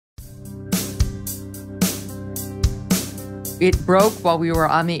It broke while we were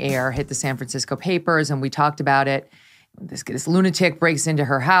on the air, hit the San Francisco papers, and we talked about it. This lunatic breaks into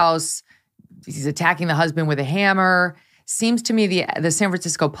her house. He's attacking the husband with a hammer. Seems to me the San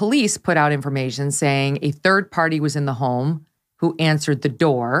Francisco police put out information saying a third party was in the home who answered the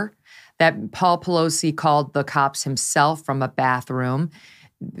door, that Paul Pelosi called the cops himself from a bathroom.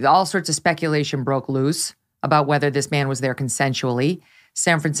 All sorts of speculation broke loose about whether this man was there consensually.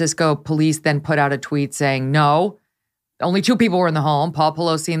 San Francisco police then put out a tweet saying, no, only two people were in the home, Paul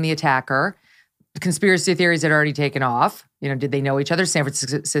Pelosi and the attacker. The conspiracy theories had already taken off. Did they know each other? San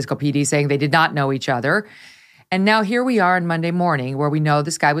Francisco PD saying they did not know each other. And now here we are on Monday morning where we know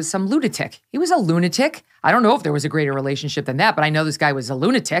this guy was some lunatic. He was a lunatic. I don't know if there was a greater relationship than that, but I know this guy was a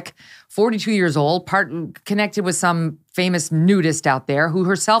lunatic, 42 years old, connected with some famous nudist out there who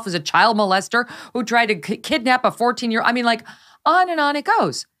herself is a child molester who tried to kidnap a 14-year-old. On and on it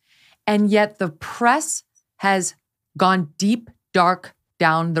goes. And yet the press has gone deep, dark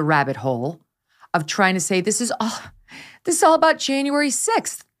down the rabbit hole of trying to say this is all about January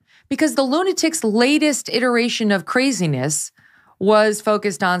 6th. Because the lunatic's latest iteration of craziness was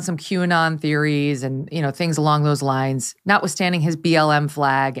focused on some QAnon theories and, things along those lines, notwithstanding his BLM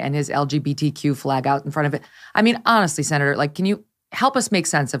flag and his LGBTQ flag out in front of it. Honestly, Senator, can you help us make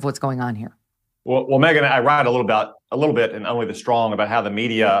sense of what's going on here? Well, Megyn, I write a little bit in Only the Strong about how the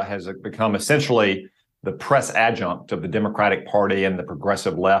media has become essentially the press adjunct of the Democratic Party and the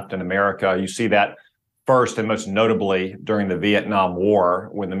progressive left in America. You see that first and most notably during the Vietnam War,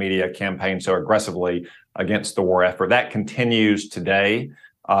 when the media campaigned so aggressively against the war effort. That continues today.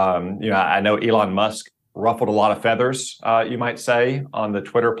 I know Elon Musk ruffled a lot of feathers, you might say, on the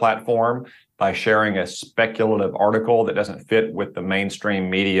Twitter platform by sharing a speculative article that doesn't fit with the mainstream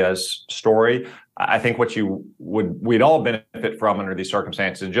media's story. I think what we'd all benefit from under these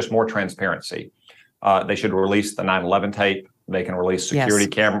circumstances is just more transparency. They should release the 9/11 tape. They can release security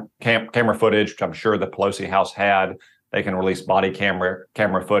camera footage, which I'm sure the Pelosi house had. They can release body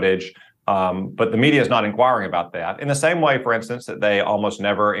camera footage. But the media is not inquiring about that. In the same way, for instance, that they almost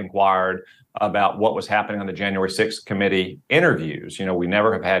never inquired about what was happening on the January 6th committee interviews. We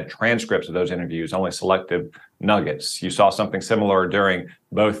never have had transcripts of those interviews, only selective nuggets. You saw something similar during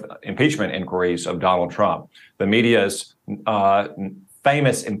both impeachment inquiries of Donald Trump. The media's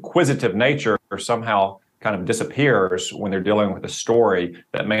famous inquisitive nature somehow kind of disappears when they're dealing with a story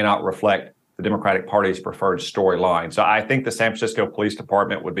that may not reflect the Democratic Party's preferred storyline. So I think the San Francisco Police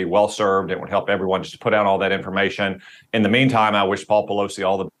Department would be well served. It would help everyone just to put out all that information. In the meantime, I wish Paul Pelosi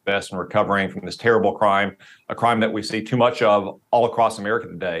all the best in recovering from this terrible crime, a crime that we see too much of all across America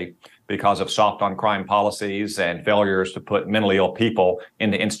today because of soft on crime policies and failures to put mentally ill people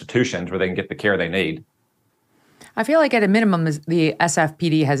into institutions where they can get the care they need. I feel like at a minimum, the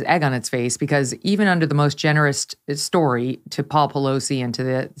SFPD has egg on its face because even under the most generous story to Paul Pelosi and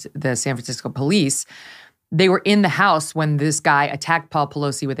to the San Francisco police, they were in the house when this guy attacked Paul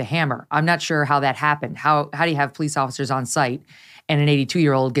Pelosi with a hammer. I'm not sure how that happened. How do you have police officers on site and an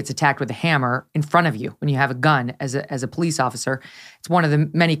 82-year-old gets attacked with a hammer in front of you when you have a gun as a police officer? It's one of the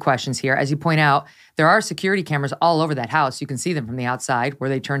many questions here. As you point out, there are security cameras all over that house. You can see them from the outside. Were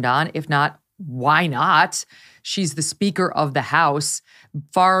they turned on? If not, why not? She's the Speaker of the House.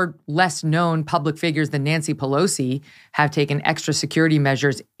 Far less known public figures than Nancy Pelosi have taken extra security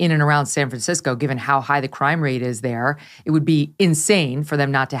measures in and around San Francisco, given how high the crime rate is there. It would be insane for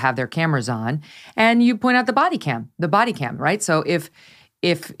them not to have their cameras on. And you point out the body cam, right? So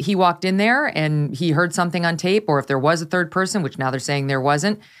if he walked in there and he heard something on tape, or if there was a third person, which now they're saying there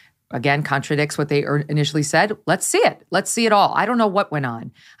wasn't, again, contradicts what they initially said. Let's see it. Let's see it all. I don't know what went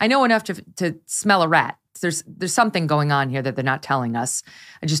on. I know enough to smell a rat. There's something going on here that they're not telling us.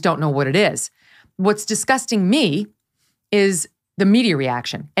 I just don't know what it is. What's disgusting me is the media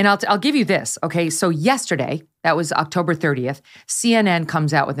reaction. And I'll give you this, okay? So yesterday, that was October 30th, CNN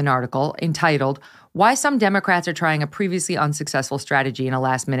comes out with an article entitled, "Why Some Democrats Are Trying a Previously Unsuccessful Strategy in a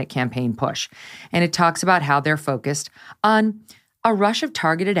Last-Minute Campaign Push." And it talks about how they're focused on a rush of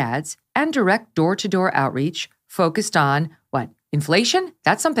targeted ads and direct door-to-door outreach focused on what? Inflation?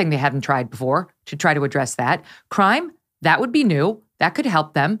 That's something they hadn't tried before to try to address that. Crime? That would be new. That could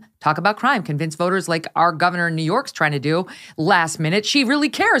help them talk about crime, convince voters like our governor in New York's trying to do last minute. She really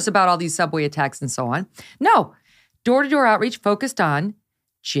cares about all these subway attacks and so on. No, door-to-door outreach focused on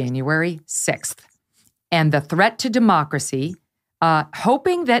January 6th and the threat to democracy,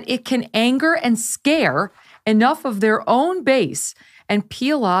 hoping that it can anger and scare enough of their own base and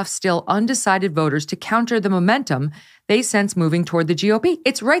peel off still undecided voters to counter the momentum they sense moving toward the GOP.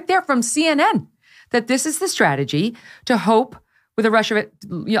 It's right there from CNN that this is the strategy to hope with a rush of it,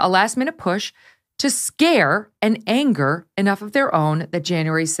 a last-minute push to scare and anger enough of their own that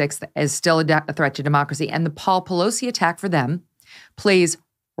January 6th is still a threat to democracy. And the Paul Pelosi attack for them plays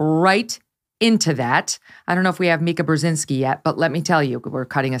right into that. I don't know if we have Mika Brzezinski yet, but let me tell you, we're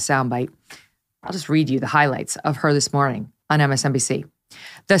cutting a soundbite. I'll just read you the highlights of her this morning on MSNBC.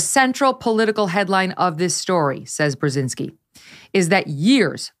 The central political headline of this story, says Brzezinski, is that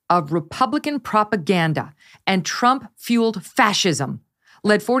years of Republican propaganda and Trump-fueled fascism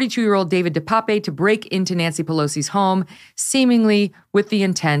led 42-year-old David DePape to break into Nancy Pelosi's home, seemingly with the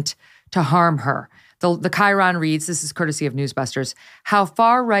intent to harm her. The Chiron reads, this is courtesy of Newsbusters, how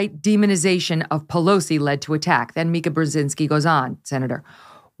far-right demonization of Pelosi led to attack. Then Mika Brzezinski goes on, Senator.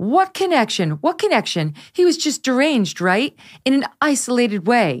 What connection? What connection? He was just deranged, right? In an isolated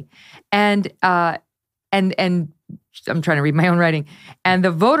way. And I'm trying to read my own writing. And the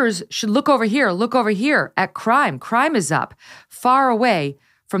voters should look over here at crime. Crime is up, far away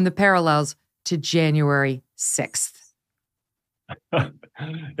from the parallels to January 6th.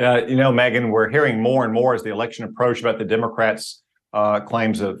 Megyn, we're hearing more and more as the election approached about the Democrats'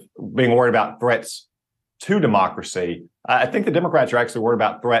 claims of being worried about threats to democracy. I think the Democrats are actually worried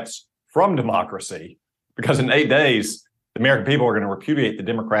about threats from democracy, because in 8 days, the American people are going to repudiate the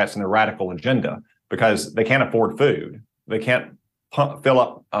Democrats and their radical agenda because they can't afford food. They can't fill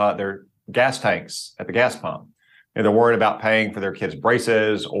up their gas tanks at the gas pump. They're worried about paying for their kids'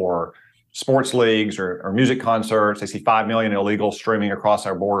 braces or sports leagues or music concerts. They see 5 million illegals streaming across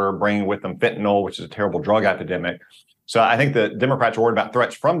our border, bringing with them fentanyl, which is a terrible drug epidemic. So I think the Democrats are worried about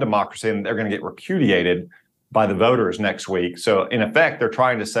threats from democracy, and they're going to get repudiated by the voters next week. So in effect, they're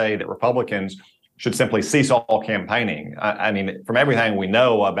trying to say that Republicans should simply cease all campaigning. I mean, from everything we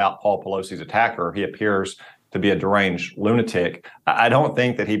know about Paul Pelosi's attacker, he appears to be a deranged lunatic. I don't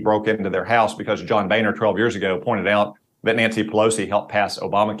think that he broke into their house because John Boehner 12 years ago pointed out that Nancy Pelosi helped pass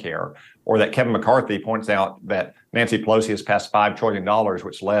Obamacare, or that Kevin McCarthy points out that Nancy Pelosi has passed $5 trillion,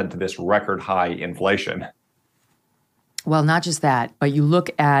 which led to this record high inflation. Well, not just that, but you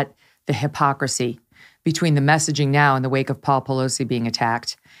look at the hypocrisy between the messaging now in the wake of Paul Pelosi being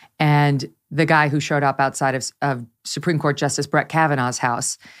attacked and the guy who showed up outside of Supreme Court Justice Brett Kavanaugh's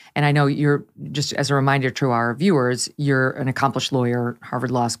house. And I know you're, just as a reminder to our viewers, you're an accomplished lawyer,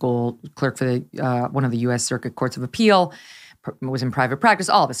 Harvard Law School, clerk for the one of the U.S. Circuit Courts of Appeal, was in private practice,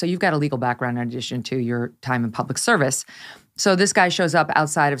 all of it. So you've got a legal background in addition to your time in public service. So this guy shows up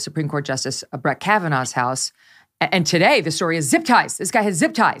outside of Supreme Court Justice Brett Kavanaugh's house. And today, the story is zip ties. This guy had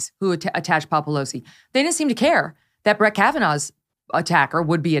zip ties who attached Paul Pelosi. They didn't seem to care that Brett Kavanaugh's attacker,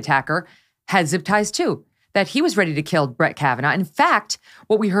 would-be attacker, had zip ties too, that he was ready to kill Brett Kavanaugh. In fact,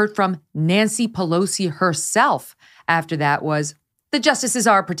 what we heard from Nancy Pelosi herself after that was, the justices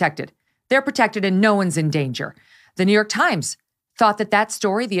are protected. They're protected and no one's in danger. The New York Times thought that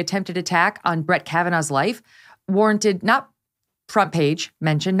story, the attempted attack on Brett Kavanaugh's life, warranted not front page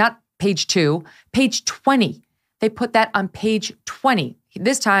mention, not page 2, page 20. They put that on page 20.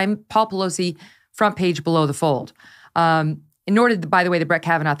 This time, Paul Pelosi, front page below the fold. Nor did, by the way, the Brett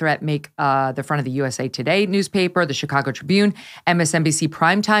Kavanaugh threat make the front of the USA Today newspaper, the Chicago Tribune, MSNBC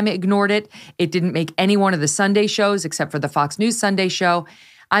Primetime ignored it. It didn't make any one of the Sunday shows except for the Fox News Sunday show.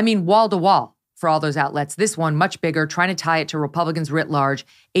 I mean, wall to wall for all those outlets. This one, much bigger, trying to tie it to Republicans writ large,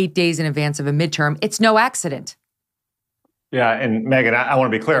 8 days in advance of a midterm. It's no accident. Yeah, and Megyn, I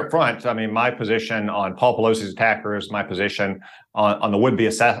want to be clear up front. I mean, my position on Paul Pelosi's attackers, my position on the would-be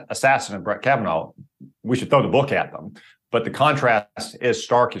assassin of Brett Kavanaugh, we should throw the book at them. But the contrast is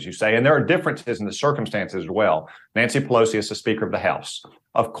stark, as you say, and there are differences in the circumstances as well. Nancy Pelosi is the Speaker of the House.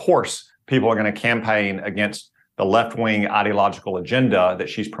 Of course, people are going to campaign against the left-wing ideological agenda that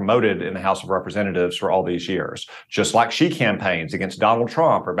she's promoted in the House of Representatives for all these years, just like she campaigns against Donald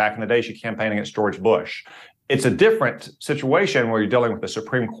Trump, or back in the day, she campaigned against George Bush. It's a different situation where you're dealing with a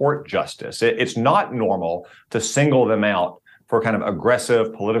Supreme Court justice. It's not normal to single them out for kind of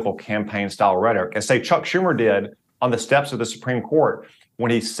aggressive political campaign style rhetoric, as say Chuck Schumer did on the steps of the Supreme Court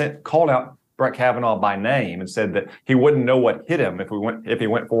when he called out Brett Kavanaugh by name and said that he wouldn't know what hit him if he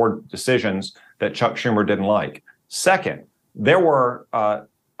went forward decisions that Chuck Schumer didn't like. Second, there were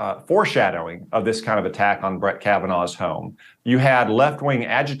foreshadowing of this kind of attack on Brett Kavanaugh's home. You had left-wing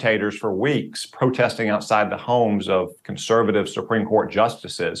agitators for weeks protesting outside the homes of conservative Supreme Court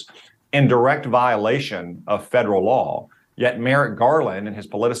justices in direct violation of federal law. Yet Merrick Garland and his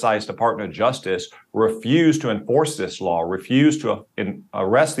politicized Department of Justice refused to enforce this law, refused to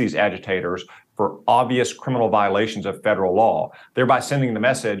arrest these agitators for obvious criminal violations of federal law, thereby sending the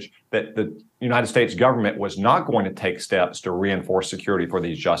message that the United States government was not going to take steps to reinforce security for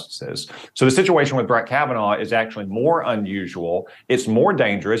these justices. So the situation with Brett Kavanaugh is actually more unusual. It's more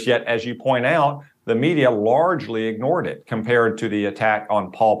dangerous, yet, as you point out, the media largely ignored it compared to the attack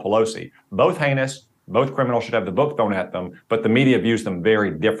on Paul Pelosi. Both heinous, both criminals should have the book thrown at them, but the media views them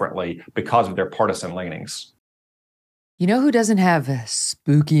very differently because of their partisan leanings. You know who doesn't have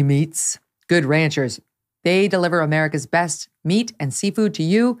spooky meats? Good Ranchers. They deliver America's best meat and seafood to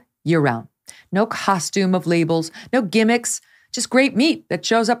you year-round. No costume of labels, no gimmicks, just great meat that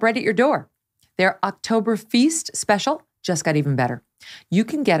shows up right at your door. Their October Feast special just got even better. You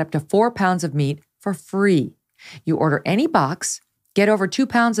can get up to 4 pounds of meat for free. You order any box, get over 2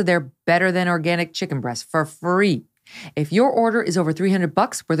 pounds of their better than organic chicken breast for free. If your order is over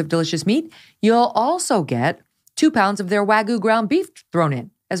 $300 worth of delicious meat, you'll also get 2 pounds of their Wagyu ground beef thrown in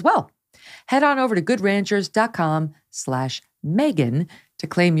as well. Head on over to goodranchers.com/Megan to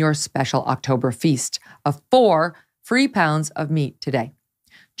claim your special October feast of 4 free pounds of meat today.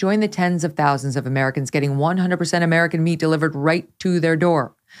 Join the tens of thousands of Americans getting 100% American meat delivered right to their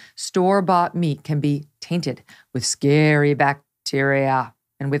door. Store-bought meat can be tainted with scary bacteria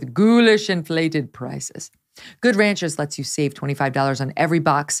and with ghoulish inflated prices. Good Ranchers lets you save $25 on every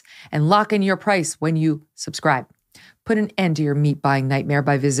box and lock in your price when you subscribe. Put an end to your meat buying nightmare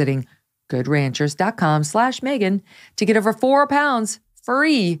by visiting goodranchers.com/Megan to get over 4 pounds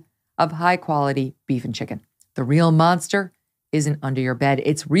free of high-quality beef and chicken. The real monster isn't under your bed.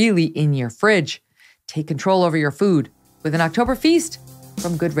 It's really in your fridge. Take control over your food with an October Feast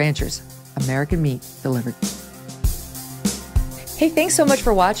from Good Ranchers. American meat delivered. Hey, thanks so much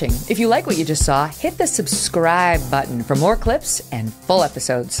for watching. If you like what you just saw, hit the subscribe button for more clips and full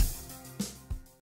episodes.